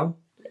let them down.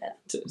 Yeah.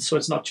 So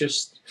it's not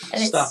just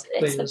staff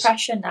players. It's the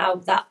pressure now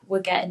that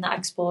we're getting that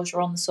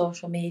exposure on the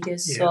social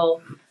medias. Yeah.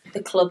 So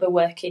the club are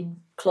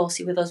working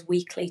closely with us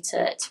weekly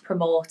to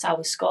promote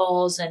our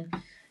scores and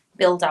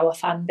build our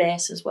fan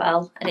base as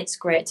well. And it's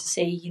great to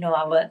see,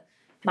 our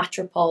match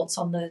reports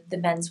on the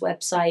men's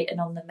website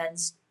and on the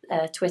men's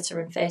Twitter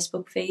and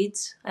Facebook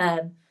feeds,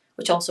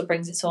 which also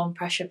brings its own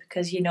pressure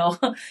because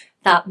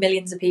that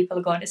millions of people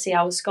are going to see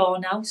our score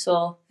now.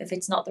 So if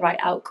it's not the right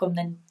outcome,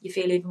 then you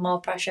feel even more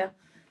pressure.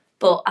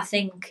 But I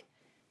think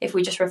if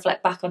we just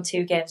reflect back on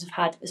 2 games we've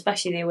had,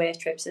 especially the away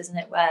trips, isn't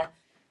it, where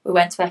we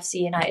went to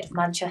FC United of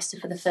Manchester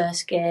for the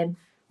first game,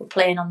 we're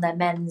playing on their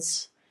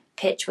men's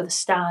pitch with a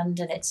stand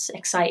and it's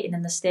exciting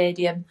in the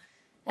stadium.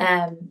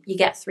 You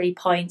get 3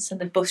 points and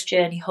the bus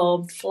journey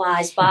home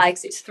flies by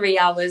because it's 3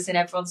 hours and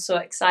everyone's so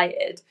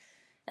excited.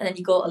 And then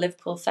you go to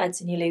Liverpool Feds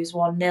and you lose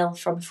 1-0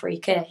 from a free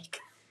kick.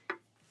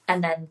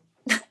 And then...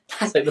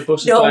 It's like the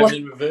bus is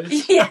driving in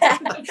reverse. Yeah,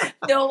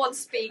 no one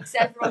speaks.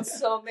 Everyone's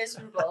so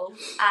miserable.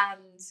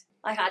 And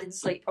I didn't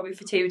sleep probably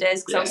for 2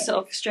 days because I was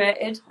so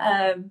frustrated.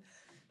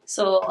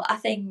 So I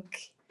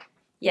think,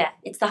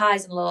 it's the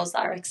highs and lows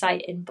that are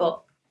exciting,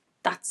 but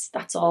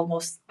that's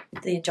almost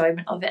the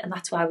enjoyment of it, and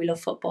that's why we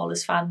love football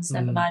as fans,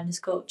 never mind as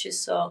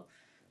coaches. So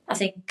I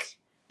think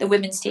the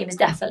women's team is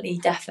definitely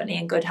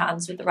in good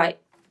hands with the right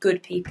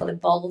good people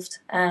involved.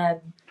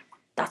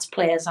 That's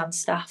players and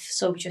staff,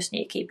 so we just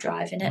need to keep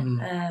driving it,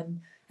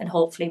 and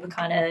hopefully we're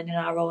kind of earning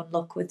our own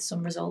luck with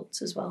some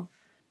results as well.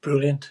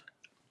 Brilliant.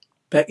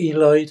 Becky,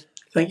 Lloyd,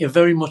 thank you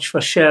very much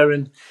for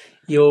sharing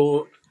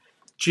your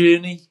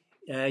journey,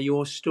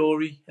 your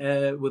story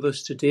with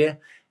us today.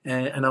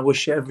 And I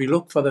wish you every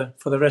luck for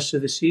the rest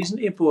of the season.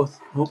 You both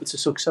hope it's a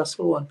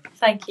successful one.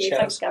 Thank you. Cheers.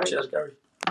 Thanks, Gary. Cheers, Gary.